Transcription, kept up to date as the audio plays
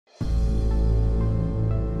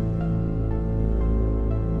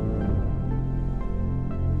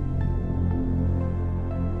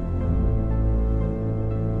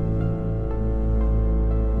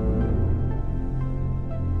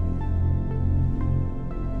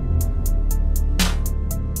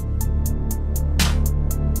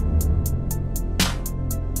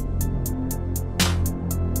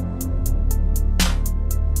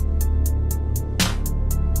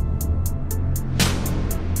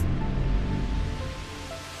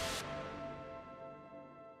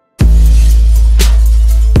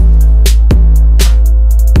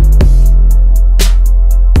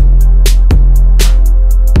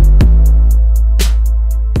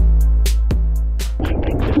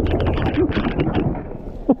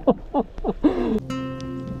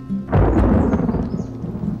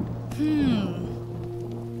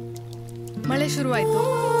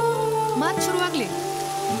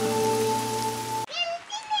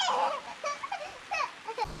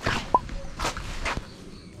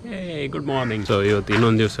Good morning. So ಇವತ್ತು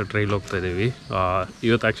ಇನ್ನೊಂದು ದಿವಸ ಟ್ರೈಲ್ ಹೋಗ್ತಾ ಇದ್ದೀವಿ.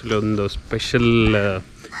 ಇವತ್ತು ಆ್ಯಕ್ಚುಲಿ ಒಂದು ಸ್ಪೆಷಲ್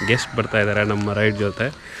ಗೆಸ್ಟ್ ಬರ್ತಾ ಇದ್ದಾರೆ ನಮ್ಮ ರೈಡ್ ಜೊತೆ.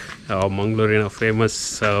 ಮಂಗಳೂರಿನ ಫೇಮಸ್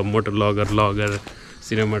ಮೋಟರ್ ಲಾಗರ್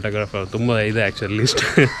ಸಿನಿಮಾಟೋಗ್ರಾಫರ್ ತುಂಬ ಇದೆ actually list.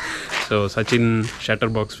 So Sachin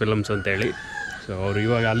shutter box films ಅಂತೇಳಿ. ಸೊ ಅವರು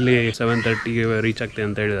ಇವಾಗ ಅಲ್ಲಿ 7:30ಗೆ ರೀಚ್ ಆಗ್ತೀವಿ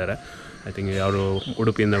ಅಂತ ಹೇಳಿದ್ದಾರೆ. ಐ ಥಿಂಕ್ ಅವರು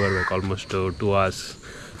ಉಡುಪಿಯಿಂದ ಬರಬೇಕು. Almost 2 hours.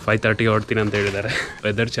 5:30ಗೆ ಹೊಡ್ತೀನಿ ಅಂತ ಹೇಳಿದ್ದಾರೆ.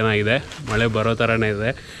 ವೆದರ್ ಚೆನ್ನಾಗಿದೆ, ಮಳೆ ಬರೋ ಥರನೇ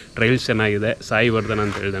ಇದೆ, ಟ್ರೈಲ್ಸ್ ಚೆನ್ನಾಗಿದೆ. ಸಾಯಿ ವರ್ಧನ್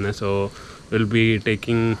ಅಂತ ಹೇಳಿದ್ದಾನೆ. So will be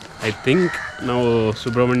taking I think ನಾವು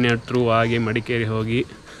ಸುಬ್ರಹ್ಮಣ್ಯ ಥ್ರೂ ಆಗಿ ಮಡಿಕೇರಿ ಹೋಗಿ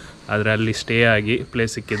ಅದರಲ್ಲಿ ಸ್ಟೇ ಆಗಿ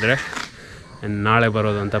ಪ್ಲೇಸ್ ಸಿಕ್ಕಿದ್ರೆ ನಾಳೆ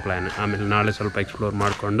ಬರೋದು ಅಂತ ಪ್ಲ್ಯಾನ್. ಆಮೇಲೆ ನಾಳೆ ಸ್ವಲ್ಪ ಎಕ್ಸ್ಪ್ಲೋರ್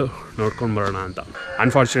ನೋಡ್ಕೊಂಡು ಬರೋಣ ಅಂತ.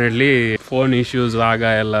 ಅನ್ಫಾರ್ಚುನೇಟ್ಲಿ ಫೋನ್ ಇಶ್ಯೂಸ್ ಆಗ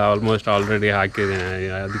ಎಲ್ಲ ಆಲ್ಮೋಸ್ಟ್ ಆಲ್ರೆಡಿ ಹಾಕಿದ್ದೀನಿ.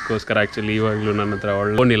 ಅದಕ್ಕೋಸ್ಕರ ಆ್ಯಕ್ಚುಲಿ ಇವಾಗಲೂ ನನ್ನ ಹತ್ರ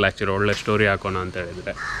ಫೋನ್ ಇಲ್ಲ. ಆ್ಯಕ್ಚುಲಿ ಒಳ್ಳೆ ಸ್ಟೋರಿ ಹಾಕೋಣ ಅಂತ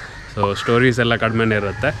ಹೇಳಿದರೆ. ಸೊ ಸ್ಟೋರೀಸ್ ಎಲ್ಲ ಕಡಿಮೆನೇ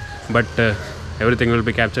ಇರುತ್ತೆ, but everything will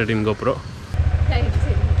be captured in GoPro.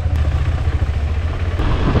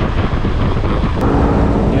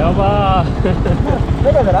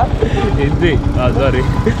 ಇದ್ದಿ ಸಾರಿ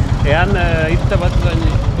ಏನ್ ಇತ್ತ ಬರ್ತದ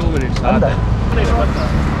 2 minutes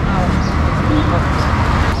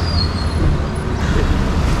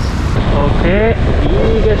ಓಕೆ.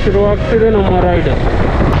 ಈಗ ಶುರುವಾಗ್ತಿದೆ ನಮ್ಮ ರೈಡ್.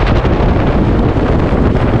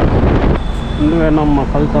 ನಮ್ಮ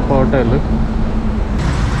ಕಲ್ತಪ್ಪ ಹೋಟೆಲ್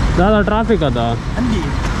ದಾದಾ ಟ್ರಾಫಿಕ್ ಅದ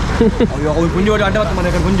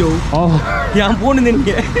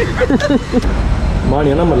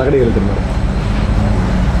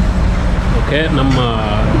ಓಕೆ. ನಮ್ಮ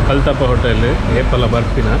ಕಲ್ತಪ್ಪ ಹೋಟೆಲ್ ಏಪಲ್ಲ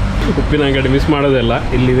ಬರ್ಪಿನ ಉಪ್ಪಿನ ಅಂಗಡಿ ಮಿಸ್ ಮಾಡೋದಿಲ್ಲ.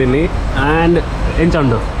 ಇಲ್ಲಿದ್ದೀನಿ ಆ್ಯಂಡ್ ಏನು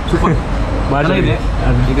ಚಂಡು ಸೂಪರ್ ಇದೆ.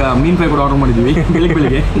 ಈಗ ಮೀನ್ ಫ್ರೈ ಕೂಡ ಆರ್ಡರ್ ಮಾಡಿದ್ದೀವಿ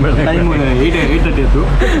ಬೆಳಿಗ್ಗೆ ಟೈಮ್ 8:30 ಇತ್ತು.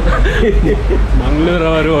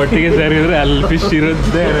 ಮಂಗಳೂರವರು ಒಟ್ಟಿಗೆ ಸೇರಿದರೆ ಅಲ್ಲಿ ಫಿಶ್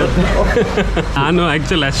ಇರುತ್ತೆ. ನಾನು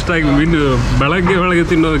ಆ್ಯಕ್ಚುಲಿ ಅಷ್ಟಾಗಿ ಮೀನು ಬೆಳಗ್ಗೆ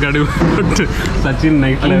ತಿನ್ನೋದು ಕಡಿಮೆ. ಬಟ್ ಸಚಿನ್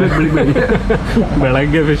ನೈಟ್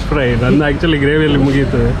ಬೆಳಗ್ಗೆ ಫಿಶ್ ಫ್ರೈ. ನನ್ನ ಆ್ಯಕ್ಚುಲಿ ಗ್ರೇವಿಯಲ್ಲಿ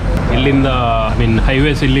ಮುಗಿಯುತ್ತದೆ. ಇಲ್ಲಿಂದ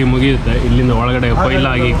ಹೈವೇಸ್ ಇಲ್ಲಿ ಮುಗಿಯುತ್ತೆ. ಇಲ್ಲಿಂದ ಒಳಗಡೆ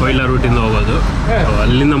ಕೊಯ್ಲಾ ರೂಟಿಂದ ಹೋಗೋದು.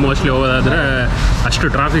 ಅಲ್ಲಿಂದ ಮೋಸ್ಟ್ಲಿ ಹೋಗೋದಾದರೆ ಅಷ್ಟು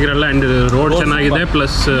ಟ್ರಾಫಿಕ್ ಇರಲ್ಲ. ಆ್ಯಂಡ್ ರೋಡ್ ಚೆನ್ನಾಗಿದೆ,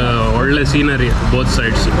 ಪ್ಲಸ್ ಒಳ್ಳೆ ಸೀನರಿ ಬೋತ್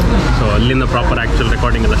ಸೈಡ್ಸ್. ಸೊ ಅಲ್ಲಿಂದ ಪ್ರಾಪರ್ ಆ್ಯಕ್ಚುಲ್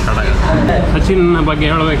ರೆಕಾರ್ಡಿಂಗ್ ಎಲ್ಲ ಸ್ಟಾರ್ಟ್ ಆಗುತ್ತೆ. ಸಚಿನ್ ಬಗ್ಗೆ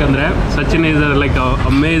ಹೇಳಬೇಕಂದ್ರೆ ಸಚಿನ್ ಈಸ್ ಲೈಕ್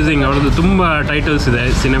ಅಮೇಝಿಂಗ್. ಅವ್ರದ್ದು ತುಂಬ ಟೈಟಲ್ಸ್ ಇದೆ.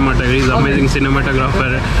 Is amazing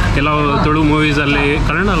cinematographer. ಕೆಲವು ತುಳು ಮೂವೀಸಲ್ಲಿ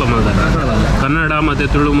ಕನ್ನಡ ಮತ್ತು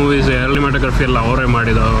ತುಳು ಮೂವೀಸ್ ಸಿನಿಮಾಟೋಗ್ರಫಿ ಎಲ್ಲ ಅವರೇ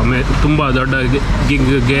ಮಾಡಿದ್ದು. ತುಂಬ ದೊಡ್ಡ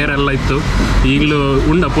ಗೇರ್ ಎಲ್ಲ ಇತ್ತು. ಈಗಲೂ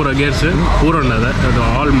ಉಂಡ ಪೂರ ಗೇರ್ಸ್ ಪೂರ ಉಂಡದ. ಅದು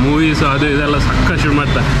ಆಲ್ ಮೂವೀಸ್ ಅದು ಇದೆಲ್ಲ ಸಕ್ಕ ಶೂಟ್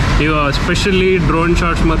ಮಾಡ್ತಾರೆ. ಇವಾಗ ಸ್ಪೆಷಲಿ ಡ್ರೋನ್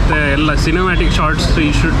ಶಾರ್ಟ್ಸ್ ಮತ್ತು ಎಲ್ಲ ಸಿನಿಮ್ಯಾಟಿಕ್ ಶಾರ್ಟ್ಸ್ ಈ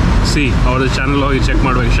ಶುಡ್ ಸಿ ಅವ್ರದ್ದು ಚಾನಲ್ ಹೋಗಿ ಚೆಕ್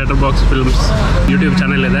ಮಾಡಬೇಕು. Shutter box films YouTube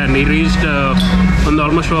channel ಇದೆ. ಆ್ಯಂಡ್ ಈ ರೀಚ್ಡ್ ಒಂದು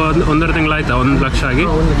ಆಲ್ಮೋಸ್ಟ್ 1.5 ತಿಂಗಳಾಯ್ತು. 1 ಲಕ್ಷ ಆಗಿ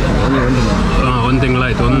 1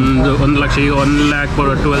 ತಿಂಗಳಾಯಿತು. 1 ಲಕ್ಷ ಈಗ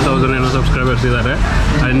 1,12,000 ಏನೋ ಸಬ್ಸ್ಕ್ರೈಬರ್ಸ್ ಇದ್ದಾರೆ.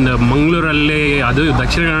 ಆ್ಯಂಡ್ ಮಂಗಳೂರಲ್ಲಿ ಅದು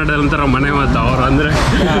ದಕ್ಷಿಣ ಕನ್ನಡ ಒಂಥರ ಮನೆ ಮತ್ತು ಅವರು ಅಂದರೆ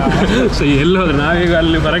ಸೊ ಎಲ್ಲೋದ್ರು. ನಾವೀಗ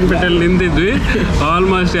ಅಲ್ಲಿ ಬರಂಗಪೇಟೆಯಲ್ಲಿ ನಿಂತಿದ್ವಿ.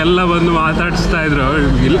 ಆಲ್ಮೋಸ್ಟ್ ಎಲ್ಲ ಬಂದು ಮಾತಾಡಿಸ್ತಾ ಇದ್ರು.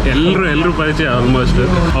 ಎಲ್ಲರೂ ಪರಿಚಯ ಆಲ್ಮೋಸ್ಟ್.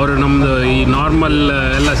 ಅವರು ನಮ್ಮದು ಈ ನಾರ್ಮಲ್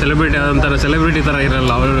ಎಲ್ಲ ಸೆಲೆಬ್ರಿಟಿ ಆದಂಥರ ಸೆಲೆಬ್ರಿಟಿ ಥರ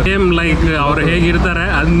ಇರಲ್ಲ. ಅವರು ಸೇಮ್ ಲೈಕ್ ಅವ್ರು ಹೇಗಿರ್ತಾರೆ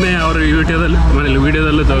ಅದನ್ನೇ ಅವರು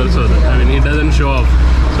ವಿಡಿಯೋದಲ್ಲೂ ತೋರಿಸೋದು. I mean it doesn't show of.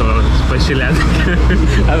 So specially ಅದಕ್ಕೆ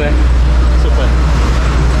ಅದೇ ಸೂಪರ್.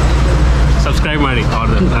 ಸಬ್ಸ್ಕ್ರೈಬ್ ಮಾಡಿ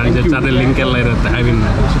ಅವ್ರದ್ದು ಚಾನಲ್ ಲಿಂಕ್ ಎಲ್ಲ ಇರುತ್ತೆ. ಐ ಮೀನ್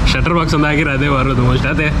ಶಟರ್ ಬಾಕ್ಸ್ ಒಂದು ಆಗಿರೋ ಅದೇ ಬರೋದು ಮೋಸ್ಟ್.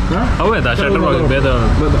 ಅದೇ ಹೌದಾ ಶಟರ್ ಬಾಕ್ಸ್ ಬೇದ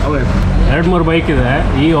 2-3 ಬೈಕ್ ಇದೆ.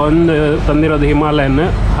 ಈ ಒಂದು ತಂದಿರೋದು ಹಿಮಾಲಯನ್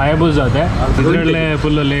ಹಯಬೂಸ್ ಅದೇ. ಇದರಲ್ಲೇ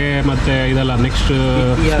ಫುಲ್ಲಲ್ಲಿ ಮತ್ತೆ ಇದೆಲ್ಲ ನೆಕ್ಸ್ಟ್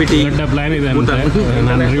ದೊಡ್ಡ ಪ್ಲ್ಯಾನ್ ಇದೆ ಅಂತ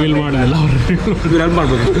ನಾನು ರಿವೀಲ್ ಮಾಡೋದಿಲ್ಲ.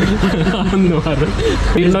 ಒಂದು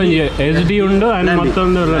ಇನ್ನೊಂದು SD ಉಂಡು. ಆ್ಯಂಡ್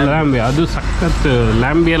ಮತ್ತೊಂದು ಲ್ಯಾಂಬಿ. ಅದು ಸಖತ್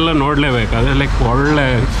ಲ್ಯಾಂಬಿ ಎಲ್ಲ ನೋಡಲೇಬೇಕು. ಅದೇ ಲೈಕ್ ಒಳ್ಳೆ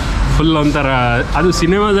ಫುಲ್ ಒಂಥರ ಅದು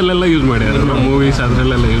ಸಿನಿಮಾದಲ್ಲೆಲ್ಲ ಯೂಸ್ ಮಾಡ್ಯಾರ, ಮೂವೀಸ್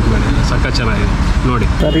ಅದರಲ್ಲೆಲ್ಲ ಯೂಸ್ ಮಾಡ್ಯಾರ. ಸಖತ್ ಚೆನ್ನಾಗಿದೆ ನೋಡಿ.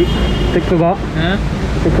 ಸರಿ ಚಿಕ್ಕಗ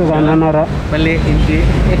ನನ್ನರ ಬಲ್ಲಿ ಇಂಚಿ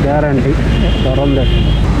guarantee ಬರೋಂದೆ.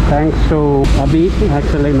 Thanks to Abhi.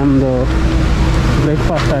 Actually ನಮ್ಮದು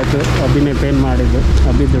ಬ್ರೇಕ್ಫಾಸ್ಟ್ ಆಯಿತು. ಅಭಿನೇ ಪೇನ್ ಮಾಡಿದ್ದು.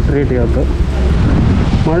 ಅಭಿದ್ದು ಟ್ರೀಟ್ ಇವತ್ತು.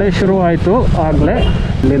 ಮಳೆ ಶುರು ಆಯಿತು ಆಗಲೇ.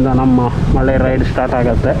 ಇಲ್ಲಿಂದ ನಮ್ಮ ಮಳೆ ರೈಡ್ ಸ್ಟಾರ್ಟ್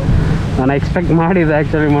ಆಗುತ್ತೆ. ನಾನು ಎಕ್ಸ್ಪೆಕ್ಟ್ ಮಾಡಿದ್ದೆ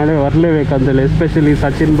ಆ್ಯಕ್ಚುಲಿ ಮಳೆ ಬರಲೇಬೇಕಂತೇಳಿ. ಎಸ್ಪೆಷಲಿ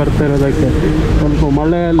ಸಚಿನ್ ಬರ್ತಿರೋದಕ್ಕೆ ಸ್ವಲ್ಪ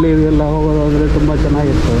ಮಳೆಯಲ್ಲಿ ಇದೆಲ್ಲ ಹೋಗೋದಾದರೆ ತುಂಬ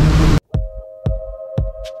ಚೆನ್ನಾಗಿತ್ತು.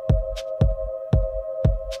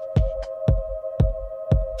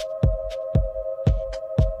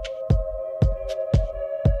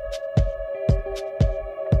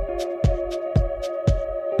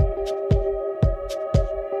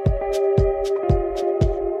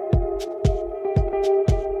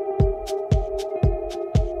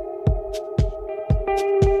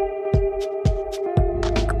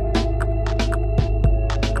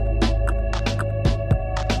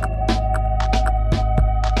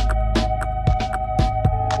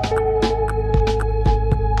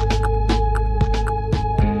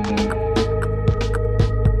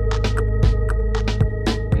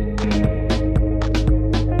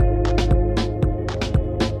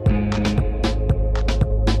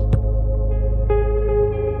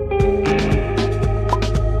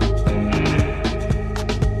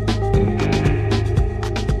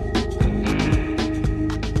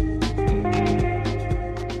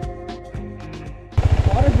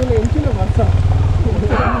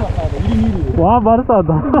 ವಾ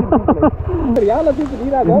ಬರ್ತದ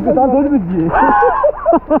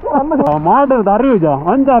ಮಾಡಿರೋದು ಅರಿವುಜ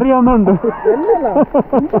ಅಂಚ ಅರಿಯೋಂದುಂಟು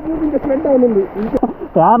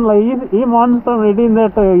ಯಾರಲ್ಲ ಈ ಮಾನ್ಸೂನ್ ಇಡಿಂದ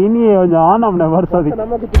ಇನಿ ಆನಮ್ನೆ ಬರ್ತದೆ.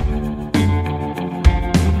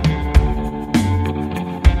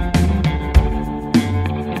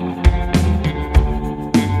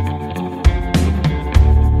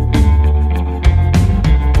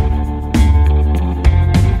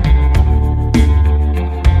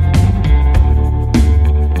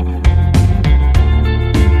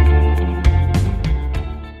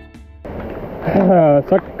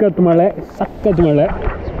 ಸಖತ್ ಮಳೆ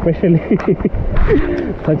ಸ್ಪೆಷಲಿ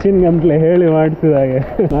ಸಚಿನ್ಗಂತಲೇ ಹೇಳಿ ಮಾಡಿಸಿದಾಗೆ.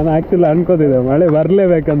 ನಾನು ಆ್ಯಕ್ಚುಲಿ ಅನ್ಕೋತಿದ್ದೆ ಮಳೆ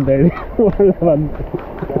ಬರಲೇಬೇಕಂತ ಹೇಳಿ, ಮಳೆ ಬಂತು.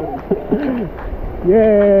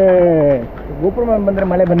 ಗೋಪುರ ಬಂದರೆ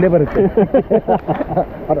ಮಳೆ ಬಂದೇ ಬರುತ್ತೆ.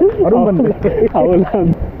 ಹೌದಾ,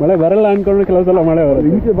 ಮಳೆ ಬರಲ್ಲ ಅಂದ್ಕೊಂಡು ಕೆಲವು ಸಲ ಮಳೆ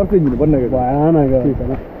ಬರುತ್ತೆ. ಬರ್ತಿದ್ದೀನಿ ಬಂದಾಗ ಭಯಾನಾಗ.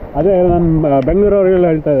 ಅದೇ ನಾನು ಬೆಂಗಳೂರವ್ರಿಗೆಲ್ಲ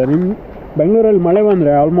ಹೇಳ್ತಾ ಇದ್ದೆ, ನಿಮ್ಮ ಬೆಂಗಳೂರಲ್ಲಿ ಮಳೆ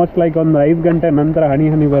ಬಂದರೆ ಆಲ್ಮೋಸ್ಟ್ ಲೈಕ್ ಒಂದು 5 ಗಂಟೆ ನಂತರ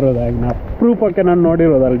ಹನಿ ಬರೋದಾಗಿ ನಾ ಅಪರೂಪಕ್ಕೆ ನಾನು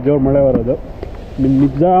ನೋಡಿರೋದು ಅಲ್ಲಿ ಜೋರು ಮಳೆ ಬರೋದು. ನಿಮ್ಮ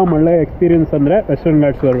ನಿಜ ಮಳೆ ಎಕ್ಸ್ಪೀರಿಯನ್ಸ್ ಅಂದರೆ ವೆಸ್ಟರ್ನ್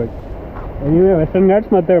ಘಾಟ್ಸ್ ಬರಬೇಕು. ನೀವೇ ವೆಸ್ಟರ್ನ್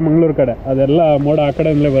ಘಾಟ್ಸ್ ಮತ್ತು ಮಂಗಳೂರು ಕಡೆ ಅದೆಲ್ಲ ಮೋಡ ಆ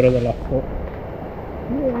ಕಡೆಯಿಂದಲೇ ಬರೋದಲ್ಲ. ಸೊ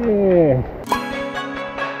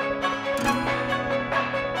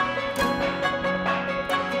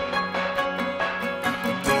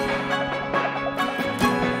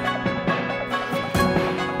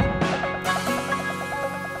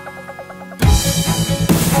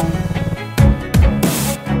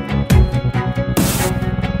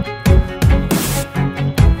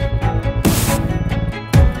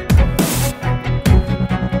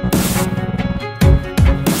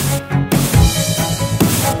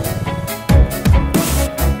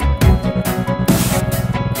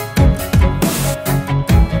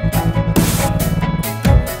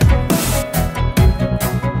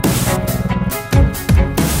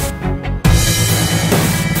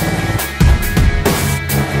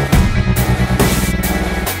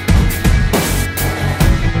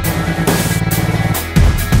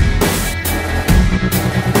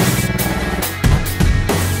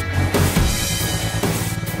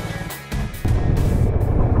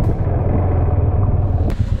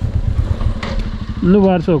ಇನ್ನೂ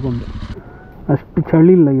ಬಾರಿಸೋಕೊಂಡು ಅಷ್ಟು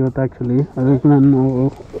ಚಳಿ ಇಲ್ಲ ಇವತ್ತು ಆ್ಯಕ್ಚುಲಿ. ಅದಕ್ಕೆ ನಾನು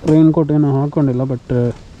ರೈನ್ ಕೋಟ್ ಏನೋ ಹಾಕ್ಕೊಂಡಿಲ್ಲ. ಬಟ್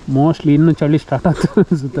ಮೋಸ್ಟ್ಲಿ ಇನ್ನೂ ಚಳಿ ಸ್ಟಾರ್ಟ್ ಆಗ್ತದೆ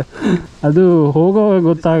ಅನಿಸುತ್ತೆ. ಅದು ಹೋಗೋವಾಗ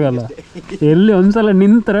ಗೊತ್ತಾಗಲ್ಲ. ಎಲ್ಲಿ ಒಂದ್ಸಲ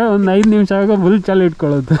ನಿಂತರೆ ಒಂದು 5 ನಿಮಿಷ ಆಗ ಫುಲ್ ಚಳಿ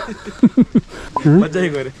ಇಟ್ಕೊಳ್ಳುತ್ತೆ.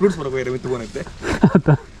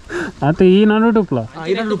 ಆತ ಈ ನಾನು ಟುಪ್ಲ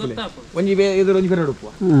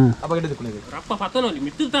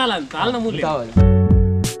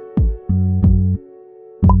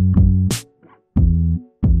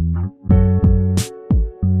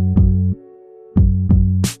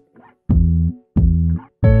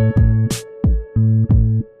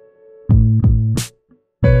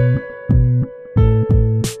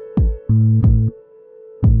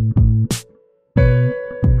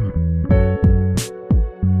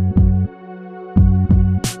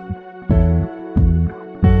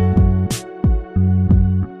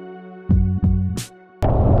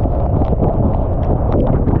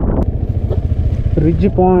ರಿಜ್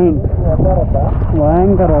ಪಾಯಿಂಟ್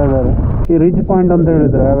ಭಯಂಕರ ಇದ್ದಾರೆ. ಈ ರಿಜ್ ಪಾಯಿಂಟ್ ಅಂತ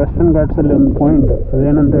ಹೇಳಿದರೆ ವೆಸ್ಟರ್ನ್ ಘಾಟ್ಸಲ್ಲಿ ಒಂದು ಪಾಯಿಂಟ್,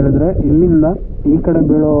 ಅದೇನಂತ ಹೇಳಿದರೆ ಇಲ್ಲಿಂದ ಈ ಕಡೆ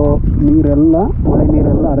ಬೀಳೋ ನೀರೆಲ್ಲ, ಮಳೆ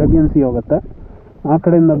ನೀರೆಲ್ಲ ಅರೇಬಿಯನ್ ಸಿ ಹೋಗುತ್ತೆ. ಆ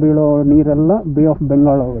ಕಡೆಯಿಂದ ಬೀಳೋ ನೀರೆಲ್ಲ ಬೇ ಆಫ್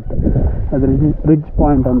ಬೆಂಗಾಲ್ ಹೋಗುತ್ತೆ. ಅದು ರಿಜ್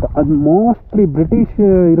ಪಾಯಿಂಟ್ ಅಂತ. ಅದು ಮೋಸ್ಟ್ಲಿ ಬ್ರಿಟಿಷ್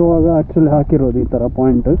ಇರುವಾಗ ಆ್ಯಕ್ಚುಲಿ ಹಾಕಿರೋದು ಈ ಥರ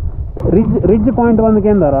ಪಾಯಿಂಟ್. ರಿಜ್ ಪಾಯಿಂಟ್ ಬಂದು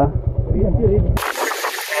ಕೇಂದಾರ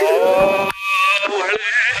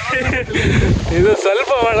ಇದು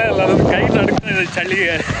ಸ್ವಲ್ಪ ಮಳೆ ಅಲ್ಲ, ನನ್ನ ಕೈ ನಡ್ತಾ ಇದೆ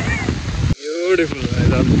ಚಳಿಗೆ. ಬ್ಯೂಟಿಫುಲ್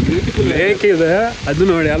ಲೇಕ್ ಇದೆ, ಅದು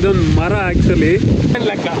ನೋಡಿ. ಅದೊಂದು ಮರ ಆ್ಯಕ್ಚುಲಿ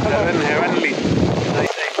ಹೆವೆನ್ಲಿ.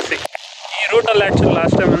 ಈ ರೂಟಲ್ಲಿ ಆ್ಯಕ್ಚುಲಿ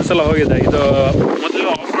ಲಾಸ್ಟ್ ಟೈಮ್ ಒಂದ್ಸಲ ಹೋಗಿದೆ. ಇದು ಮೊದಲು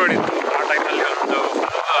ಆಫ್ ರೋಡ್ ಇತ್ತು. ಆ ಟೈಮಲ್ಲಿ ಒಂದು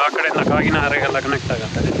ಆ ಕಡೆಯಿಂದ ಕಾಗಿನಹಾರೆಗೆಲ್ಲ ಕನೆಕ್ಟ್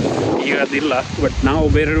ಆಗುತ್ತೆ. ಈಗ ಅದಿಲ್ಲ. ಬಟ್ ನಾವು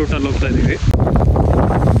ಬೇರೆ ರೂಟಲ್ಲಿ ಹೋಗ್ತಾ ಇದ್ದೀವಿ.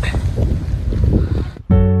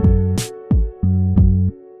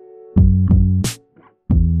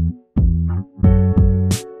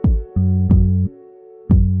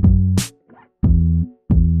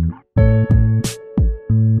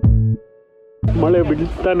 ಮಳೆ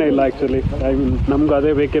ಬಿಡ್ತಾನೆ ಇಲ್ಲ ಆ್ಯಕ್ಚುಲಿ. ಐ ಮೀನ್ ನಮ್ಗೆ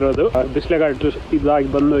ಅದೇ ಬೇಕಿರೋದು. ಬಿಸ್ಲೆಘಾಟ್ ಇದಾಗಿ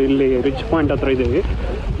ಬಂದು ಇಲ್ಲಿ ರಿಚ್ ಪಾಯಿಂಟ್ ಹತ್ರ ಇದ್ದೀವಿ.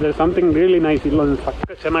 There something really nice. ಇಲ್ಲೊಂದು ಸಕ್ಕ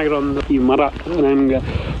ಚೆನ್ನಾಗಿರೋ ಒಂದು ಈ ಮರ ನನಗೆ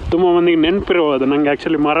ತುಂಬ ಮಂದಿಗೆ ನೆನಪಿರ್ಬೋದು. ನನಗೆ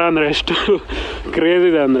ಆ್ಯಕ್ಚುಲಿ ಮರ ಅಂದರೆ ಎಷ್ಟು ಕ್ರೇಜ್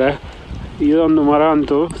ಇದೆ ಅಂದರೆ, ಇದೊಂದು ಮರ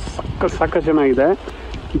ಅಂತೂ ಸಕ್ಕ ಚೆನ್ನಾಗಿದೆ.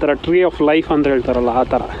 ಒಂಥರ ಟ್ರೀ ಆಫ್ ಲೈಫ್ ಅಂತ ಹೇಳ್ತಾರಲ್ಲ ಆ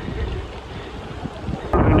ಥರ.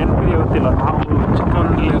 ನೆನಪಿಗೆ ಗೊತ್ತಿಲ್ಲ, ನಾವು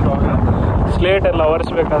ಚಿಕ್ಕವನಲ್ಲಿರುವಾಗ ಸ್ಲೇಟ್ ಎಲ್ಲ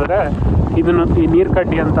ಒರೆಸ್ಬೇಕಾದ್ರೆ ಇದನ್ನು ಈ ನೀರು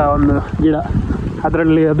ಕಡ್ಡಿ ಅಂತ ಒಂದು ಗಿಡ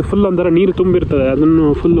ಅದರಲ್ಲಿ ಅದು ಫುಲ್ ಒಂಥರ ನೀರು ತುಂಬಿರ್ತದೆ, ಅದನ್ನು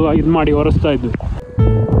ಫುಲ್ಲು ಇದು ಮಾಡಿ ಒರೆಸ್ತಾ ಇದ್ವಿ.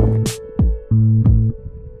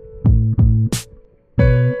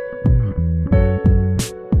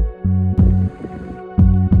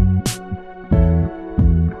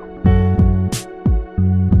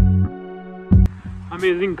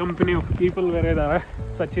 ಅಮೇಝಿಂಗ್ ಕಂಪನಿ ಆಫ್ ಪೀಪಲ್ ಬೇರೆ ಇದ್ದಾರೆ,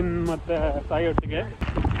 ಸಚಿನ್ ಮತ್ತು ಸಾಯಿ ಒಟ್ಟಿಗೆ.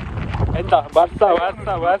 ಎಂತ ಬರ್ಸ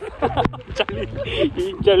ಚಳಿ,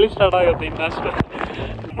 ಈಗ ಚಳಿ ಸ್ಟಾರ್ಟ್ ಆಗುತ್ತೆ ಇನ್ನಷ್ಟು.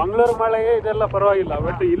 ಮಂಗಳೂರು ಮಳೆಗೆ ಇದೆಲ್ಲ ಪರವಾಗಿಲ್ಲ,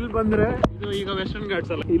 ಬಟ್ ಇಲ್ಲಿ ಬಂದರೆ ಇದು ಈಗ ವೆಸ್ಟರ್ನ್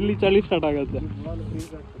ಘಾಟ್ಸ್ ಅಲ್ಲ, ಇಲ್ಲಿ ಚಳಿ ಸ್ಟಾರ್ಟ್ ಆಗುತ್ತೆ.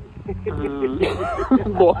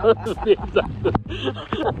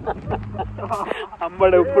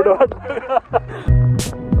 ಅಂಬಡೆ ಉಪ್ಪುಡು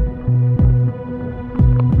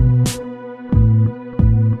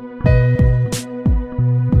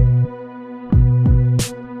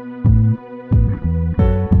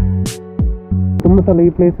ತುಂಬ ಸಲ ಈ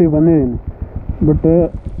ಪ್ಲೇಸಿಗೆ ಬಂದಿದ್ದೀನಿ, ಬಟ್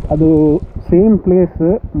ಅದು ಸೇಮ್ ಪ್ಲೇಸ್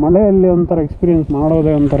ಮಳೆಯಲ್ಲಿ ಒಂಥರ ಎಕ್ಸ್ಪೀರಿಯನ್ಸ್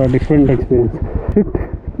ಮಾಡೋದೇ ಒಂಥರ ಡಿಫ್ರೆಂಟ್ ಎಕ್ಸ್ಪೀರಿಯನ್ಸ್. ಶಿಟ್,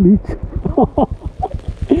 ಬೀಚ್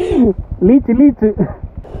ಲೀಚ್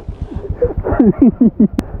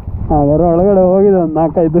ಅದರ ಒಳಗಡೆ ಹೋಗಿದೆ ಒಂದು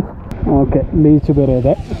 4-5. ಓಕೆ, ಬೀಚ್ ಬೇರೆ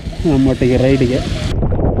ಇದೆ ನಮ್ಮೊಟ್ಟಿಗೆ ರೈಡಿಗೆ.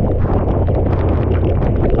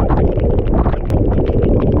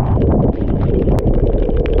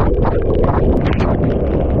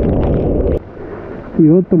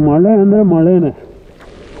 ಇವತ್ತು ಮಳೆ ಅಂದರೆ ಮಳೆನೇ,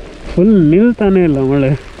 ಫುಲ್ ನಿಲ್ತಾನೆ ಇಲ್ಲ ಮಳೆ.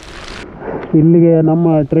 ಇಲ್ಲಿಗೆ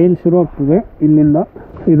ನಮ್ಮ ಟ್ರೈಲ್ ಶುರು ಆಗ್ತದೆ ಇಲ್ಲಿಂದ.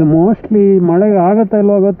 ಇದು ಮೋಸ್ಟ್ಲಿ ಮಳೆಗೆ ಆಗತ್ತಾ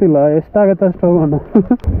ಇಲ್ವೋ ಗೊತ್ತಿಲ್ಲ, ಎಷ್ಟಾಗತ್ತೆ ಅಷ್ಟು ಹೋಗೋಣ.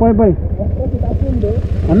 ಬಾಯ್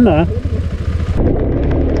ಅಂದ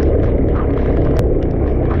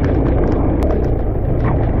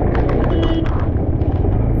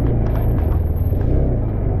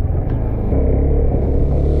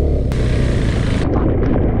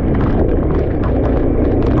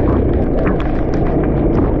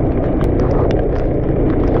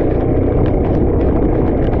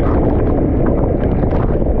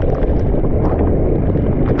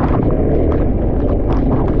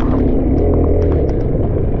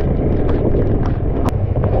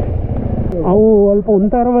ಅವು ಅಲ್ಪ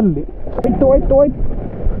ಒಂಥರವಲ್ಲಿ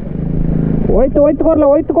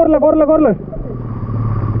ಹೋಯ್ತು ಕೊರ್ಲ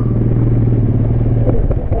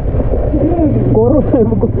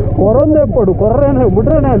ಕೊರೊಂದೇ ಪಡು ಕೊರ್ರೇನೆ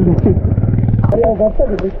ಬಿಡ್ರೇನೆ ಅಲ್ಲಿ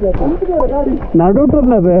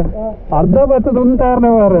ನಡುಟುನ್ನದೆ ಅರ್ಧ ಬತ್ತದ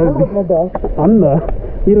ಉಂಟಾರನೇ ವಾರ ಅಂದ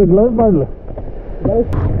ಇರು ಗ್ಲೌಸ್ ಮಾಡ್ಲು.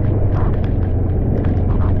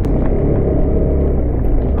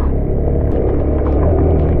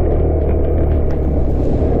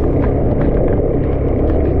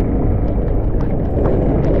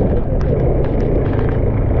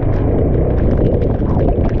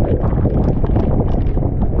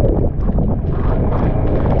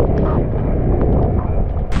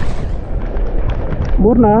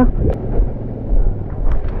 ಮೂರ್ನ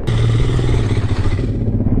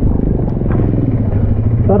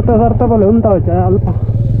ಸರ್ತ ಬಲೆ ಉಂಟಾವಚ್ಚ ಅಲ್ಪ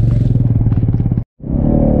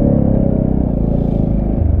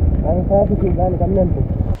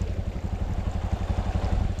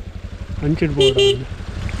ಹಂಚಿಡ್ಬೋದು.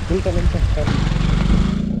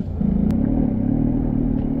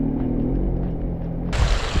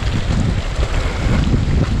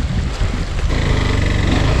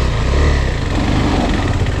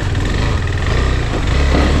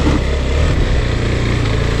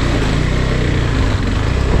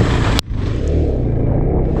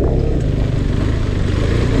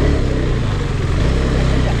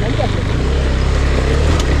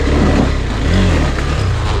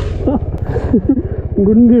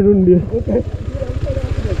 ಗುಂಡಿ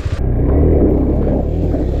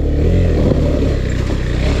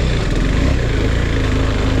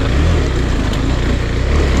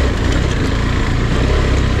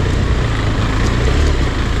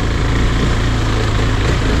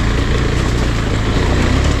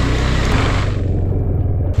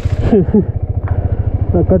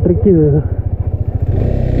ಸಕ್ಕ ಟ್ರಿಕ್ ಇದೆ ಇದು.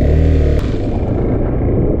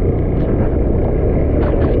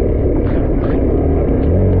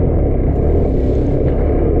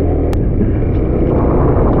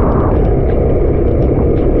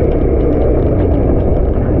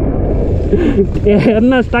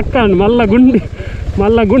 ಎನ್ನ ಸ್ಟಕ್ ಮಲ್ಲ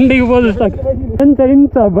ಗುಂಡಿಗೆ ಬೋದು ಸ್ಟಕ್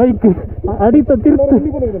ಇಂಚ ಬೈಕ್ ಅಡಿತ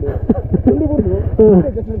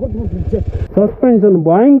ಸಸ್ಪೆನ್ಷನ್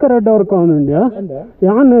ಭಯಂಕರ ವರ್ಕ್ ಅವನುಂಡ್ಯಾ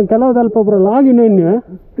ಯಾನ್ ಕೆಲವದಲ್ಪ ಒಬ್ಬರು ಲಾಗಿನ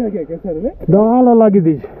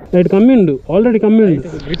ದಾಳಲಾಗಿದ್ದೀ ಲೈಟ್ ಕಮ್ಮಿ ಉಂಡು ಆಲ್ರೆಡಿ ಕಮ್ಮಿ ಉಂಡು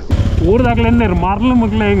ಊರ್ದಾಗ್ಲೆಂದೇ ಮರ್ಲು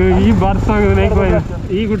ಮಕ್ಳು ಈ ಬರ್ಸ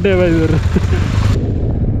ಈ ಗುಡ್ಡೆ ಬೈದರು.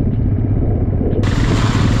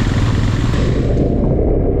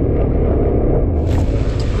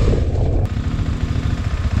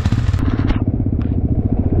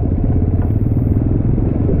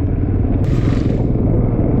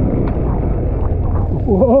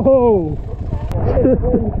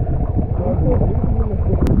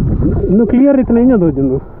 ಇನ್ನು ಕ್ಲಿಯರ್ ಇತ್ತು ಹೆಂಗೆ ಅದು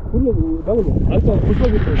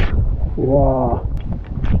ವಾ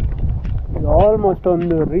ಆಲ್ಮೋಸ್ಟ್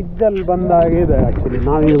ಒಂದು ರಿಜ್ಜಲ್ಲಿ ಬಂದಾಗಿದೆ ಆ್ಯಕ್ಚುಲಿ.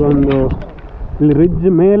 ನಾವೀಗ ಒಂದು ಇಲ್ಲಿ ರಿಜ್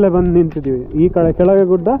ಮೇಲೆ ಬಂದು ನಿಂತಿದ್ದೀವಿ. ಈ ಕಡೆ ಕೆಳಗೆ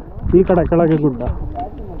ಗುಡ್ಡ, ಈ ಕಡೆ ಕೆಳಗೆ ಗುಡ್ಡ.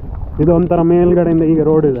 ಇದು ಒಂಥರ ಮೇಲ್ಗಡೆಯಿಂದ ಈಗ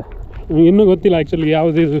ರೋಡ್ ಇದೆ. ಇನ್ನೂ ಗೊತ್ತಿಲ್ಲ ಆ್ಯಕ್ಚುಲಿ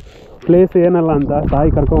ಯಾವುದು ಇದು ಪ್ಲೇಸ್ ಏನಲ್ಲ ಅಂತ.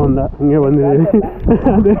 ಸಾಯಿ ಕರ್ಕೊಂಬಂದ ಹಂಗೆ ಬಂದಿದ್ದೀವಿ.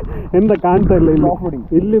 ಅದೇ ಎಂತ ಕಾಣ್ತಾ ಇಲ್ಲ ಇಲ್ಲಿ.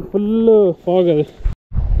 ಇಲ್ಲಿ ಫುಲ್ಲು ಫಾಗ್ ಅದು,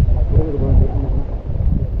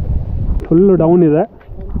 ಫುಲ್ಲು ಡೌನ್ ಇದೆ.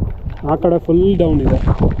 ಆ ಕಡೆ ಫುಲ್ ಡೌನ್ ಇದೆ.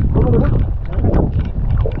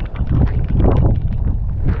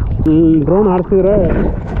 ಡ್ರೋನ್ ಹಾರಿಸಿದ್ರೆ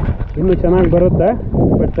ಇನ್ನೂ ಚೆನ್ನಾಗಿ ಬರುತ್ತೆ.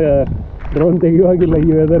 ಬಟ್ ಡ್ರೋನ್ ತೆಗೆಯುವಾಗಿಲ್ಲ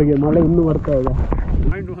ಈ ವೆದರ್ಗೆ. ಮಳೆ ಇನ್ನೂ ಬರ್ತಾ ಇದೆ.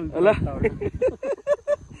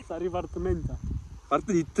 ಸರಿ ಬರ್ತದೆ ಅಂತ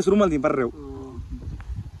ಬರ್ತದೆ. ಇತ್ತು ಶುರು ಮಾಡ್ತೀನಿ ಬರ್ರಿ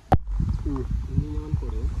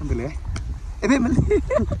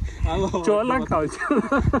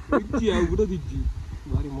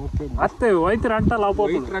ಅಷ್ಟೇ ವೈದ್ಯರು ಅಂಟಲ್ಲ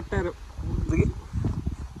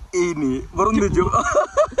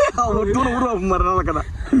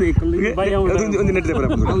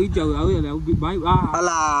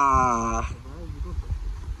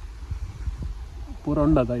ಪೂರ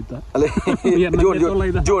ಉಂಡದಾಯ್ತಾ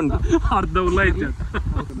ಅರ್ಧ ಉಲ್ಲ ಐತೆ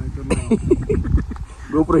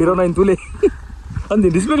ಗೋಪುರ ಹೀರೋ 9 ತುಲೆ ಅಂದೆ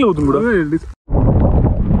ಡಿಸ್ಪ್ಲೇ ಹೋಗ್ತು ಕೂಡ.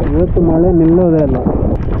 ಇವತ್ತು ಮಳೆ ನಿಲ್ಲೋದೇ ಇಲ್ಲ.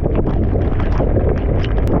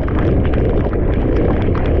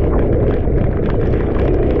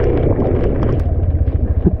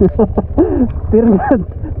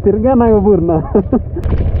 ತಿರ್ಗಾ ನಾಗ ಪೂರ್ಣ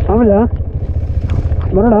ಆಮೇಲೆ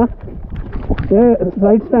ಬರೋಣ.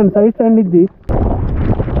 ಸೈಡ್ ಸ್ಟ್ಯಾಂಡ್ ಇದ್ದಿ.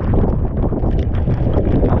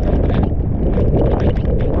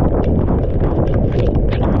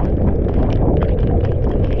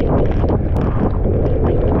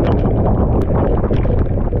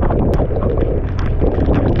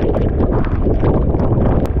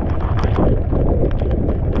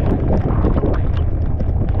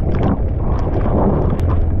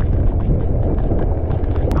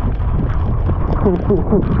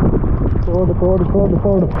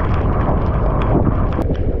 ತೋಡು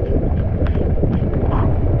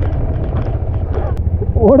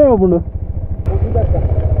ಓಡೇ ಹೋಗ್ಬಿಡು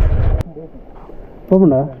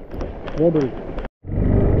ಓಡು.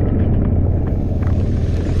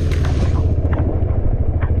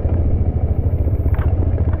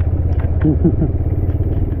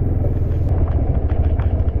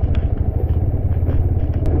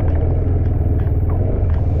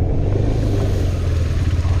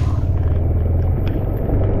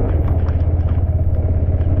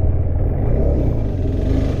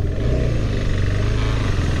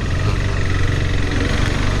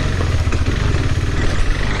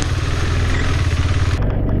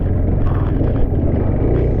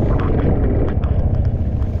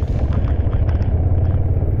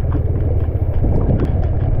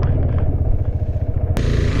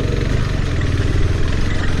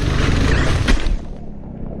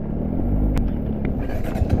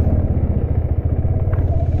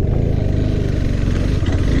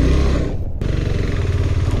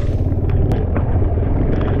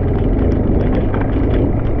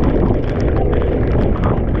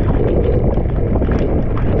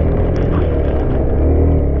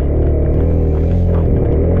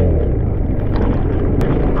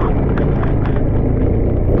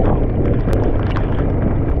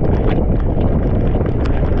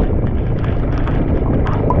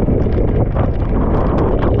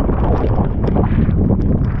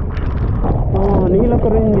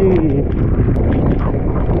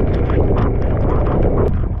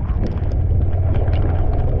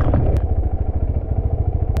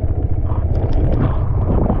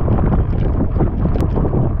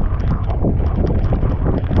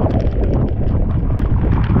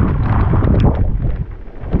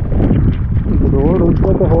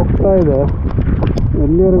 ಇದೆ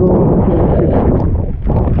ಎಲ್ಲಿವರೆಗೂ.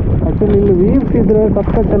 ಆ್ಯಕ್ಚುಲಿ ಇಲ್ಲಿ ವೀವ್ಸ್ ಇದ್ರೆ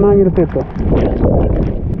ಸಕ್ಕ ಚೆನ್ನಾಗಿರ್ತಿತ್ತು.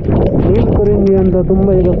 ನೀಲಕುರಿಂಜಿ ಅಂತ ತುಂಬ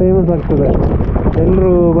ಈಗ ಫೇಮಸ್ ಆಗ್ತದೆ,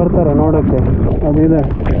 ಎಲ್ಲರೂ ಬರ್ತಾರೆ ನೋಡೋಕ್ಕೆ. ಅದಿದೆ,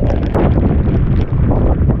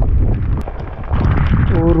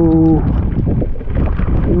 ಅವರು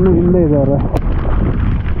ಇನ್ನೂ ಹಿಂದೆ ಇದ್ದಾರೆ.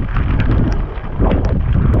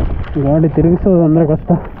 ಗಾಡಿ ತಿರುಗಿಸೋದು ಅಂದರೆ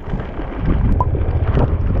ಕಷ್ಟ.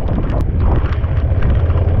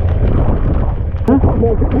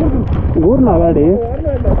 ಊರ್ನ ಗಾಡಿ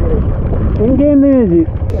ಇಂకేಂది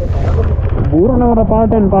ಊರನವರ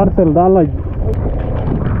ಪಾರ್ಟ್ ಆ್ಯಂಡ್ ಪಾರ್ಸೆಲ್ ದಾಲಾಜ್.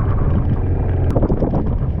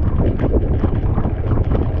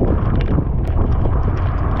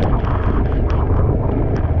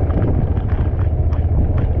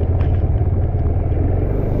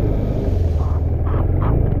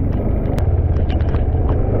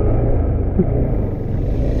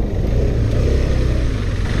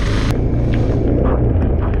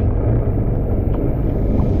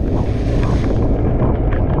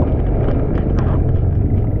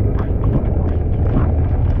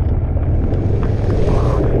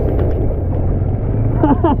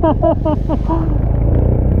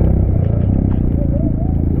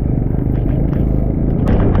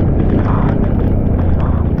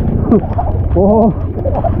 ಓಹೋ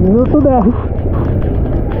ನಿಲ್ತದೆ.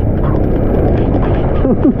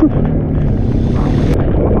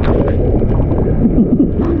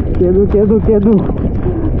 ಕೆದು ಕೆದು ಕೆದು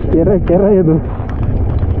ಕೆರೆ ಕೆರೆ ಇದು.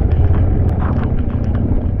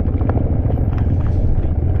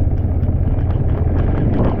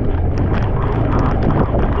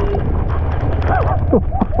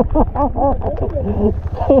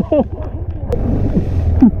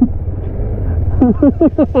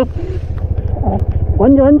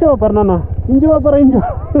 கொஞ்சம் கொஞ்சம் வாப்பர் நானா இஞ்சி வாப்பர் இஞ்சி.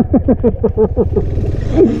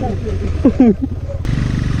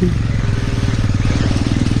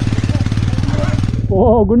 ಓ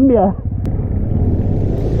ಗುಂಡಿಯಾ?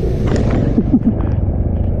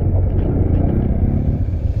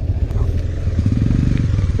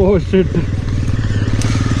 ಓ ಶಿಟ್.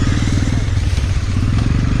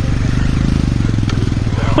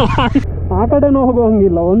 ಆ ಕಡೆನೂ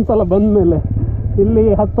ಹೋಗೋಂಗಿಲ್ಲ, ಒಂದ್ಸಲ ಬಂದ್ಮೇಲೆ ಇಲ್ಲಿ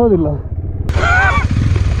ಹತ್ತೋದಿಲ್ಲ.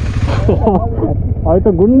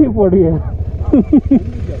 ಆಯ್ತು ಗುಂಡಿ ಪೊಡಿಗೆ.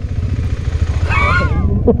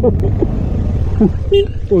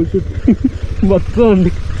 ಓ ಶಿಟ್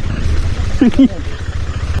ಬತ್ತಂಡಿ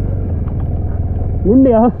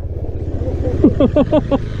ಗುಂಡಿಯಾ?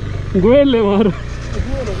 ಗುಯಲ್ಲೇ ಮಾರು.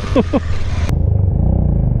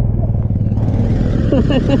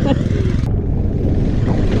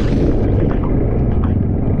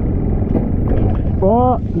 ಓ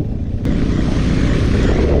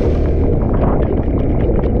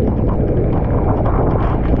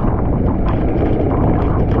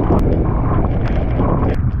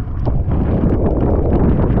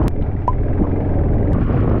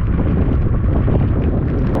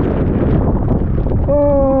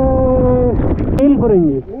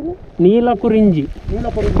ನೀಲ ಕುರಿಂಜಿ.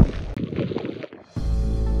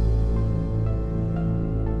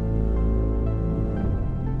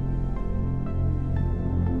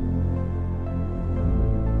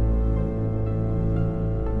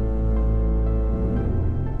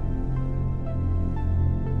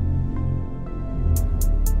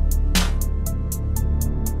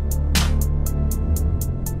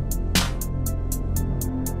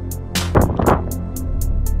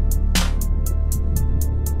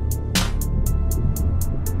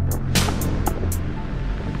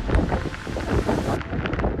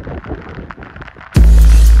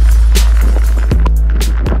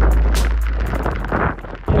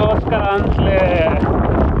 ಅಂತಲೇ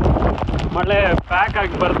ಮಳೆ ಪ್ಯಾಕ್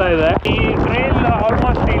ಆಗಿ ಬರ್ತಾ ಇದೆ. ಈ ಟ್ರೈಲ್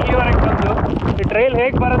ಆಲ್ಮೋಸ್ಟ್ ಇಲ್ಲಿವರೆಗೆ ಬಂದು, ಈ ಟ್ರೈಲ್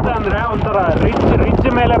ಹೇಗೆ ಬರುತ್ತೆ ಅಂದರೆ ಒಂಥರ ರಿಚ್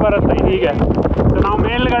ಮೇಲೆ ಬರುತ್ತೆ ಹೀಗೆ. ನಾವು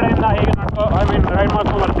ಮೇಲ್ಗಡೆಯಿಂದ ಹೀಗೆ ರೈಡ್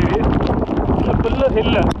ಮಾಡ್ಕೊಂಡು ಬರ್ತೀವಿ. ಫುಲ್ಲು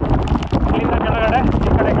ಹಿಲ್, ಇಲ್ಲಿಂದ ಕೆಳಗಡೆ,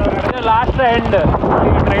 ಈ ಕಡೆ ಕೆಳಗಡೆ ಲಾಸ್ಟ್ ಎಂಡ್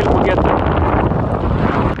ಈ ಟ್ರೈಲ್ ಮುಗಿಯುತ್ತೆ.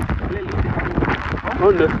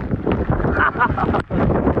 ಉಂಟು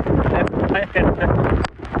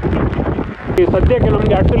ಸದ್ಯಕ್ಕೆ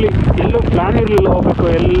ನಮಗೆ ಆ್ಯಕ್ಚುಲಿ ಎಲ್ಲೂ ಪ್ಲ್ಯಾನ್ ಇರಲಿಲ್ಲ ಹೋಗಬೇಕು,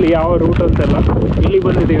 ಎಲ್ಲಿ ಯಾವ ರೂಟ್ ಅಂತೆಲ್ಲ. ಇಲ್ಲಿಗೆ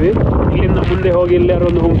ಬಂದಿದ್ದೀವಿ. ಇಲ್ಲಿಂದ ಮುಂದೆ ಹೋಗಿ ಇಲ್ಲಾರು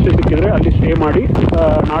ಒಂದು ಹೋಮ್ ಸ್ಟೇ ಸಿಕ್ಕಿದ್ರೆ ಅಲ್ಲಿ ಸ್ಟೇ ಮಾಡಿ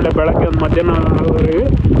ನಾಳೆ ಬೆಳಗ್ಗೆ ಒಂದು ಮಧ್ಯಾಹ್ನವರೆಗೆ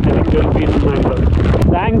I think will be in my.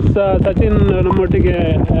 Thanks Sachin ನಮ್ಮೊಟ್ಟಿಗೆ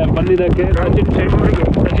ಬಂದಿದ್ದಕ್ಕೆ.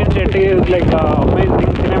 Sachin Shetty is like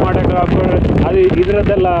amazing cinematographer. ಅದು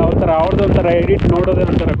ಇದರದ್ದೆಲ್ಲ ಒಂಥರ ಅವ್ರದ್ದೊಂಥರ ಎಡಿಟ್ ನೋಡೋದೇ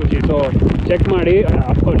ಒಂಥರ ಖುಷಿ. ಸೊ ಚೆಕ್ ಮಾಡಿ.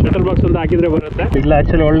 ಅಫ್ಕೋರ್ಸ್ ಶಟಲ್ ಬಾಕ್ಸ್ ಅಂತ ಹಾಕಿದರೆ ಬರುತ್ತೆ. ಇಲ್ಲ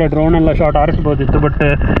ಆ್ಯಕ್ಚುಲಿ ಒಳ್ಳೆ ಡ್ರೋನ್ ಎಲ್ಲ ಶಾಟ್ ಆರಿಸ್ಬೋದಿತ್ತು, ಬಟ್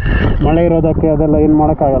ಮಳೆ ಇರೋದಕ್ಕೆ ಅದೆಲ್ಲ ಏನು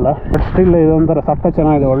ಮಾಡೋಕ್ಕಾಗಲ್ಲ. ಬಟ್ ಸ್ಟಿಲ್ ಇದೊಂಥರ ಸಕ್ಕ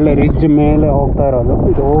ಚೆನ್ನಾಗಿದೆ, ಒಳ್ಳೆ ರಿಡ್ಜ್ ಮೇಲೆ ಹೋಗ್ತಾ ಇರೋದು.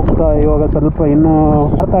 ಇದು ಹೋಗ್ತಾ ಇವಾಗ ಸ್ವಲ್ಪ ಇನ್ನೂ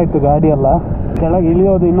ಬರ್ತಾ ಇತ್ತು ಗಾಡಿ ಎಲ್ಲ. ಕೆಳಗೆ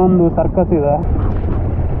ಇಳಿಯೋದು ಇನ್ನೊಂದು ಸರ್ಕಸ್ ಇದೆ.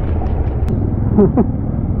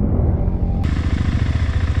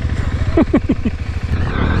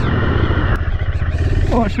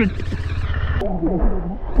 ಓ ಶಿಟ್.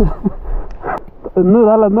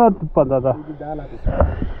 ನೂರಲ್ಲ ಇಪ್ಪತ್ತ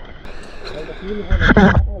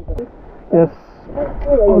ಎಸ್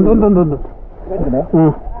ಒಂದೊಂದು. ಹ್ಞೂ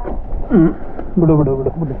ಬಿಡು ಬಿಡು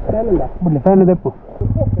ಬಿಡು ಬಿಡ್ಲಿ ಫ್ಯಾನ್ ಇದೆ ಅಪ್ಪು.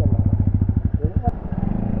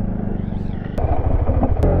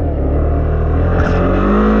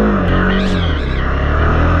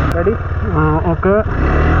 ರೆಡಿ? ಹಾಂ ಓಕೆ.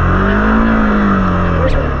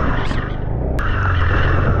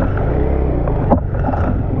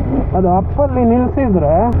 ಅದು ಅಪ್ಪಲ್ಲಿ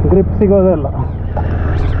ನಿಲ್ಲಿಸಿದ್ರೆ ಗ್ರಿಪ್ ಸಿಗೋದಿಲ್ಲ.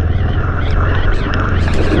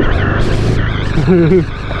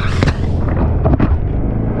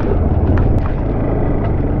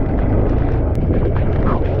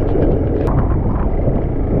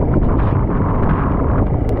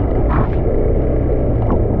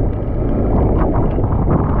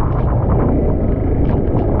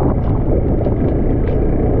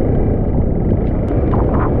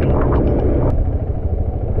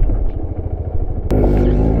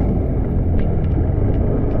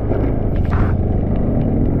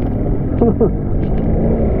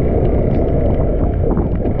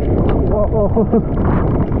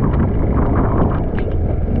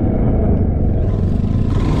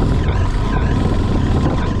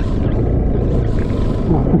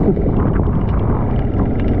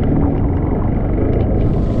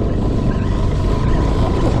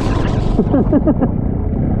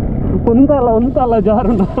 ಉಂಟಲ್ಲ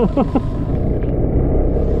ಜಾರುಂಡ.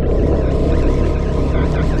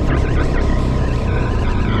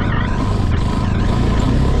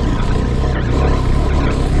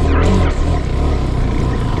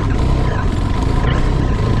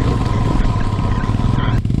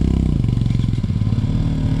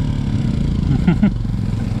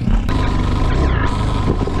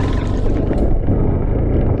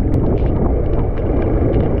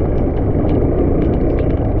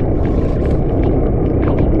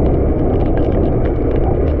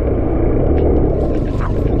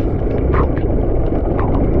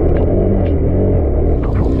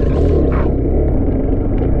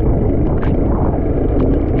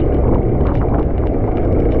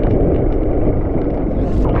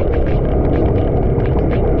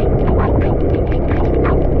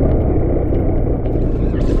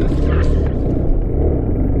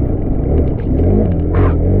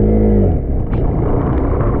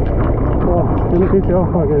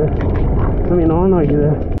 ಆಫ್ ಆಗಿದೆ, ಆನ್ ಆಗಿದೆ.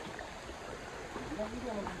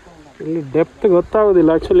 ಇಲ್ಲಿ ಡೆಪ್ತ್ ಗೊತ್ತಾಗೋದಿಲ್ಲ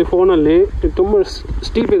ಆ್ಯಕ್ಚುಲಿ ಫೋನಲ್ಲಿ. ಇದು ತುಂಬ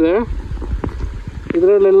ಸ್ಟೀಪ್ ಇದೆ.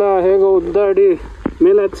 ಇದರಲ್ಲೆಲ್ಲ ಹೇಗೋ ಉದ್ದಾಡಿ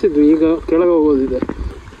ಮೇಲೆ ಹತ್ತಿಸಿದ್ವಿ, ಈಗ ಕೆಳಗೆ ಹೋಗೋದಿದೆ.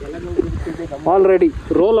 ಆಲ್ರೆಡಿ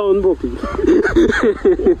ರೋಲ ಒಂದು ಹೋಗ್ತಿದ್ವಿ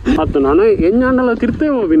ಆಯ್ತು. ನಾನು ಎಂಜಾಂಡಲ್ಲ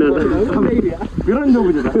ತಿರ್ತೇವೆ ಹೋಗಿ ನಾನು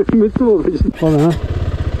ಮಿತ್ತು ಹೋಗಿ ಹೌದಾ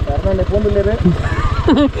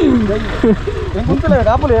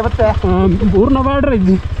ಪೂರ್ಣ ಬ್ಯಾಡ್ರಿ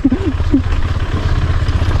ಇಜ್ಜಿ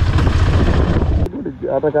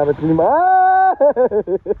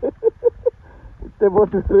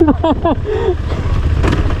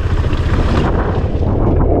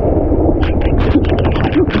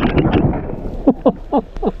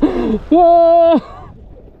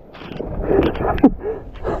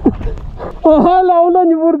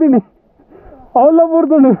ಅವಲಂಜಿ ಬೂರ್ತೀನಿ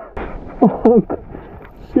ಬೂರ್ದನು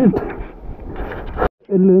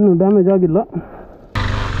ಎಲ್ಲೂ ಡ್ಯಾಮೇಜ್ ಆಗಿಲ್ಲ.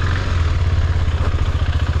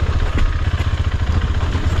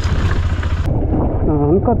 ನಾನು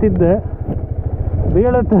ಅನ್ಕೋತಿದ್ದೆ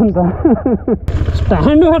ಬೀಳತ್ತೆ ಅಂತ.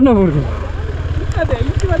 ಸ್ಟ್ಯಾಂಡ್ ವರ್ಣ ಬಿಡ್ದು.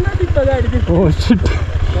 ಓ ಶಿಟ್,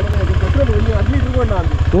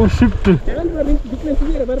 ಓ ಶಿಫ್ಟ್.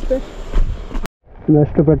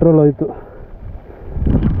 ಇನ್ನಷ್ಟು ಪೆಟ್ರೋಲ್ ಹೋಯ್ತು.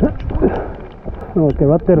 ಓಕೆ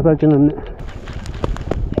ಬರ್ತೀರಿ ಸಾಚಿ ನನ್ನೆ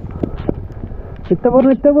ಇತ್ತ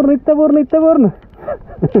ಬೋರ್ನು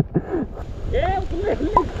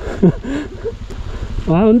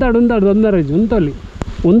ಉಂಟಾಡು ತೊಂದರೆ ಉಂಟಲ್ಲಿ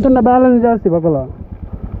ಉಂಟುಂಡ ಬ್ಯಾಲೆನ್ಸ್ ಜಾಸ್ತಿ ಬಕಲ.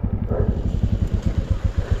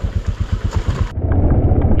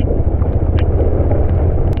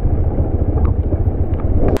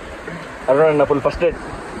 ಅರುಣ ಫುಲ್ ಫಸ್ಟ್ ಡೇಟ್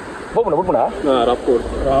ಹೋಗ್ಬೋಣ ಬಿಟ್ಬೋಣ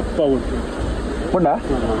ರಪ್ಪ ಉಂಟು ಬಣ್ಣ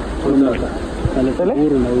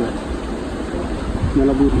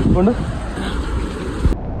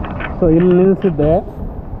ಸೊ ಇಲ್ಲಿ ನಿಲ್ಲಿಸಿದ್ದೆ.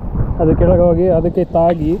 ಅದು ಕೆಳಗೆ ಹೋಗಿ ಅದಕ್ಕೆ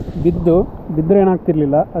ತಾಗಿ ಬಿದ್ದರೆ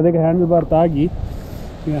ಏನಾಗ್ತಿರ್ಲಿಲ್ಲ. ಅದಕ್ಕೆ ಹ್ಯಾಂಡಲ್ ಬಾರ್ ತಾಗಿ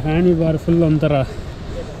ಈಗ ಹ್ಯಾಂಡಲ್ ಬಾರ್ ಫುಲ್ ಒಂಥರ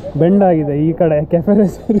ಬೆಂಡ್ ಆಗಿದೆ. ಈ ಕಡೆ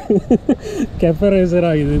ಕೆಫರೈಸರ್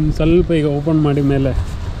ಆಗಿದೆ. ಇನ್ನು ಸ್ವಲ್ಪ ಈಗ ಓಪನ್ ಮಾಡಿ ಮೇಲೆ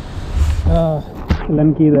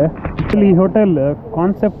ಲಂಕಿ ಇದೆ. ಇಲ್ಲಿ ಈ ಹೋಟೆಲ್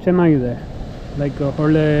ಕಾನ್ಸೆಪ್ಟ್ ಚೆನ್ನಾಗಿದೆ. ಲೈಕ್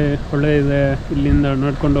ಹೊಳೆ ಇದೆ, ಇಲ್ಲಿಂದ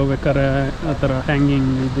ನಡ್ಕೊಂಡು ಹೋಗ್ಬೇಕಾದ್ರೆ ಆ ಥರ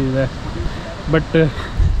ಹ್ಯಾಂಗಿಂಗ್ ಇದೆ. ಬಟ್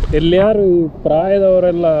ಎಲ್ಲಿಯಾರು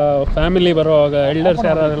ಪ್ರಾಯದವರೆಲ್ಲ ಫ್ಯಾಮಿಲಿ ಬರುವಾಗ ಎಲ್ಡರ್ಸ್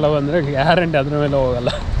ಯಾರೆಲ್ಲ ಬಂದರೆ ಗ್ಯಾರಂಟಿ ಅದ್ರ ಮೇಲೆ ಹೋಗಲ್ಲ.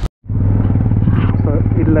 ಸೊ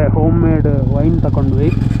ಇಲ್ಲೇ ಹೋಮ್ ಮೇಡ್ ವೈನ್ ತಗೊಂಡ್ವಿ.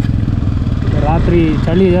 ರಾತ್ರಿ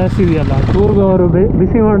ಚಳಿ ಜಾಸ್ತಿ ಇದೆಯಲ್ಲ, ಟೂರ್ಗೆ ಅವರು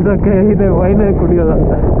ಬಿಸಿ ಮಾಡ್ಸೋಕ್ಕೆ ಇದೆ ವೈನೇ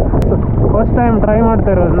ಕುಡಿಯೋದಂತೆ. ಸೊ ಫಸ್ಟ್ ಟೈಮ್ ಟ್ರೈ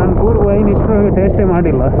ಮಾಡ್ತಾ ಇರೋದು. ನಾನು ಟೂರ್ಗೆ ವೈನ್ ಇಷ್ಟು ಟೇಸ್ಟೇ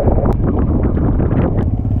ಮಾಡಿಲ್ಲ.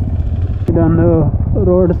 ಇದೊಂದು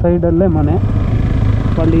ರೋಡ್ ಸೈಡಲ್ಲೇ ಮನೆ,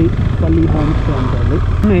 ಪಲ್ಲಿ ಹೋಮ್ ಸ್ಟೇ ಅಂತ ಹೇಳಿ.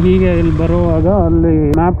 ಹೀಗೆ ಇಲ್ಲಿ ಬರುವಾಗ ಅಲ್ಲಿ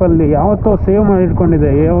ಮ್ಯಾಪಲ್ಲಿ ಯಾವತ್ತೋ ಸೇವ್ ಮಾಡಿ ಇಟ್ಕೊಂಡಿದೆ,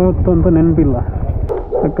 ಯಾವತ್ತೋ ಅಂತ ನೆನಪಿಲ್ಲ.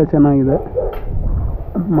 ಅಕ್ಕ ಚೆನ್ನಾಗಿದೆ,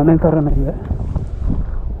 ಮನೆ ಥರನೇ ಇದೆ.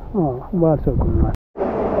 ಬಾರ್ಸೋಕು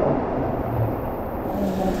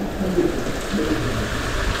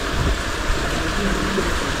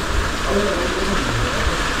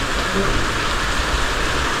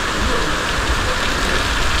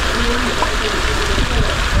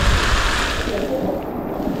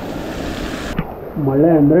ಮಳೆ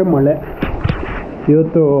ಅಂದರೆ ಮಳೆ.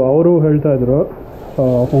 ಇವತ್ತು ಅವರು ಹೇಳ್ತಾಯಿದ್ರು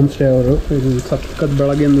ಹೋಮ್ ಸ್ಟೇ ಅವರು, ಇದು ಸಖತ್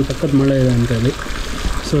ಬೆಳಗ್ಗೆಂದು ಸಖತ್ ಮಳೆ ಇದೆ ಅಂತೇಳಿ.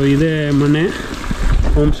 ಸೊ ಇದೇ ಮನೆ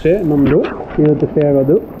ಹೋಮ್ ಸ್ಟೇ ನಮ್ಮದು ಇವತ್ತು ಸ್ಟೇ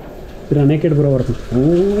ಆಗೋದು. ಇದು ನೇಕೆಡ್ ಬ್ರೋ ಬರ್ತೀನಿ.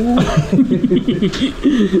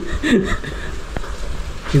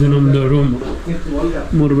 ಇದು ನಮ್ಮದು ರೂಮ್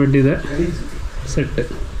 3 ಬೆಡ್ ಇದೆ ಸೆಟ್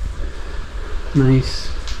ನೈಸ್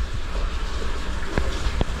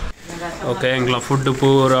ಓಕೆ ಎಂಗ್ಲ ಫುಡ್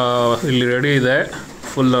ಪೂರ ಇಲ್ಲಿ ರೆಡಿ ಇದೆ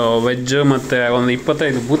ಫುಲ್ ವೆಜ್ ಮತ್ತು ಒಂದು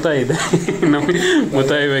 25 ಬೂತಾಯಿ ಇದೆ ನಮಗೆ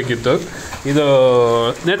ಬೂತಾಯಿ ಬೇಕಿತ್ತು ಇದು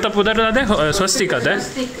ನೇತ ಪುದರ್ ಅದೇ ಸ್ವಸ್ತಿಕ್ ಅದೇ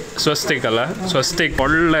ಸ್ವಸ್ತಿಕ್ ಅಲ್ಲ ಸ್ವಸ್ತಿಕ್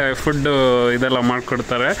ಒಳ್ಳೆ ಫುಡ್ ಇದೆಲ್ಲ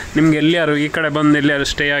ಮಾಡಿಕೊಡ್ತಾರೆ ನಿಮ್ಗೆ ಎಲ್ಲಿಯಾರು ಈ ಕಡೆ ಬಂದು ಎಲ್ಲಿಯಾರು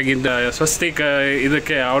ಸ್ಟೇ ಆಗಿದ್ದ ಸ್ವಸ್ತಿಕ್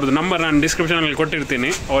ಇದಕ್ಕೆ ಅವ್ರದ್ದು ನಂಬರ್ ನಾನು ಡಿಸ್ಕ್ರಿಪ್ಷನಲ್ಲಿ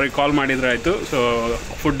ಕೊಟ್ಟಿರ್ತೀನಿ ಅವ್ರಿಗೆ ಕಾಲ್ ಮಾಡಿದರೆ ಆಯಿತು ಸೊ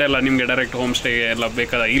ಫುಡ್ ಎಲ್ಲ ನಿಮಗೆ ಡೈರೆಕ್ಟ್ ಹೋಮ್ ಸ್ಟೇ ಎಲ್ಲ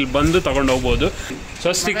ಬೇಕಾದ ಇಲ್ಲಿ ಬಂದು ತೊಗೊಂಡು ಹೋಗ್ಬೋದು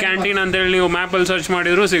ಸ್ವಸ್ತಿಕ್ ಕ್ಯಾಂಟೀನ್ ಅಂತೇಳಿ ನೀವು ಮ್ಯಾಪಲ್ಲಿ ಸರ್ಚ್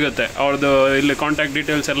ಮಾಡಿದರೂ ಸಿಗುತ್ತೆ ಅವ್ರದ್ದು ಇಲ್ಲಿ ಕಾಂಟ್ಯಾಕ್ಟ್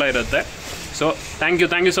ಡೀಟೇಲ್ಸ್ ಎಲ್ಲ ಇರುತ್ತೆ so thank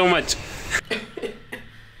you so much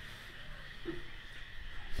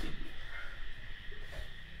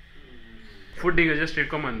ಫುಡ್ಡಿಗೆ just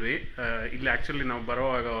ಇಟ್ಕೊಂಬಂದ್ವಿ ಇಲ್ಲಿ ಆ್ಯಕ್ಚುಲಿ ನಾವು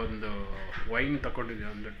ಬರುವಾಗ ಒಂದು ವೈನ್ ತಗೊಂಡಿದ್ವಿ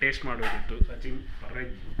ಒಂದು ಟೇಸ್ಟ್ ಮಾಡೋದಿತ್ತು ಸಚಿನ್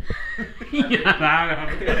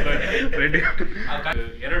ರೆಡಿ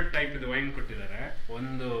 2 ಟೈಪ್ದು ವೈನ್ ಕೊಟ್ಟಿದ್ದಾರೆ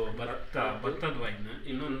ಒಂದು ಭತ್ತದ ವೈನ್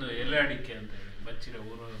ಇನ್ನೊಂದು ಎಲೆ ಅಡಿಕೆ ಅಂತ ಹೇಳಿ ಬಚ್ಚಿರ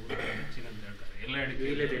ಊರ ಬಚ್ಚಿರ ಅಂತ ಹೇಳ್ತಾರೆ ಎಲೆ ಅಡಿಕೆ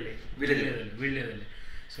ವೀಳ್ಯದೆಲೆ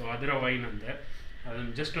ಸೊ ಅದರ ವೈನ್ ಅಂತೆ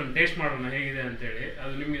ಅದನ್ನು ಜಸ್ಟ್ ಒಂದು ಟೇಸ್ಟ್ ಮಾಡೋಣ ಹೇಗಿದೆ ಅಂತೇಳಿ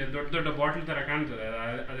ಅದು ನಿಮಗೆ ದೊಡ್ಡ ಬಾಟಲ್ ಥರ ಕಾಣ್ತದೆ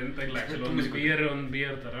ಅದೆಂತ ಇಲ್ಲ ಆ್ಯಕ್ಚುಲಿ ಒಂದು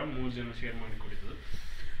ಬಿಯರ್ ಥರ 3 ಜನ ಶೇರ್ ಮಾಡಿ ಕುಡಿದು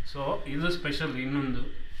ಸೊ ಇದು ಸ್ಪೆಷಲ್ ಇನ್ನೊಂದು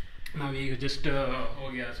ನಾವೀಗ ಜಸ್ಟ್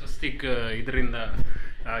ಹೋಗಿ ಸ್ವಸ್ತಿಕ್ ಇದರಿಂದ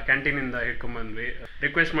ಕ್ಯಾಂಟೀನಿಂದ ಹಿಡ್ಕೊಂಡ್ಬಂದ್ವಿ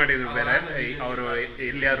ರಿಕ್ವೆಸ್ಟ್ ಮಾಡಿದ್ರು ಬೇರೆ ಅವರು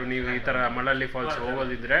ಎಲ್ಲಿಯಾರು ನೀವು ಈ ಥರ ಮಳಲ್ಲಿ ಫಾಲ್ಸ್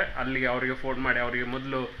ಹೋಗೋದಿದ್ರೆ ಅಲ್ಲಿಗೆ ಅವರಿಗೆ ಫೋನ್ ಮಾಡಿ ಅವರಿಗೆ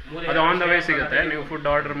ಮೊದಲು ಅದು ಆನ್ ದ ವೇ ಸಿಗುತ್ತೆ ನೀವು ಫುಡ್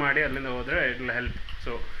ಆರ್ಡರ್ ಮಾಡಿ ಅಲ್ಲಿಂದ ಹೋದರೆ it will help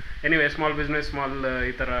so anyway small business small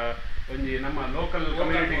ಈ ಥರ ಒಂಜಿ ನಮ್ಮ ಲೋಕಲ್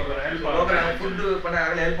ಕಮ್ಯುನಿಟಿ ಫುಡ್ ಪಂಡ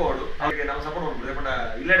ಆಗಲೇ ಹೆಲ್ಪ್ ಆಗೋದು ಅವರಿಗೆ ನಾವು ಸಪೋರ್ಟ್ ಮಾಡ್ಬೋದು ಪಂಡ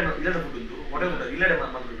ಇಲ್ಲದ ಫುಡ್ ಉಂಟು ಹೊಡೆ ಫುಡ್ ಇಲ್ಲಡೆ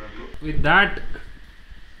ಮಾಡ್ಬೇಕು ವಿತ್ ದ್ಯಾಟ್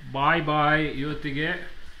ಬಾಯ್ ಇವತ್ತಿಗೆ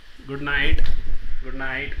ಗುಡ್ ನೈಟ್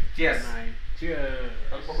ಚಿಯರ್ಸ್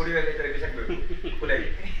ಸ್ವಲ್ಪ ಕುಡಿಬೇಕಾಯ್ತಾರೆ ಬಿಸಾಕ್ಬೇಕು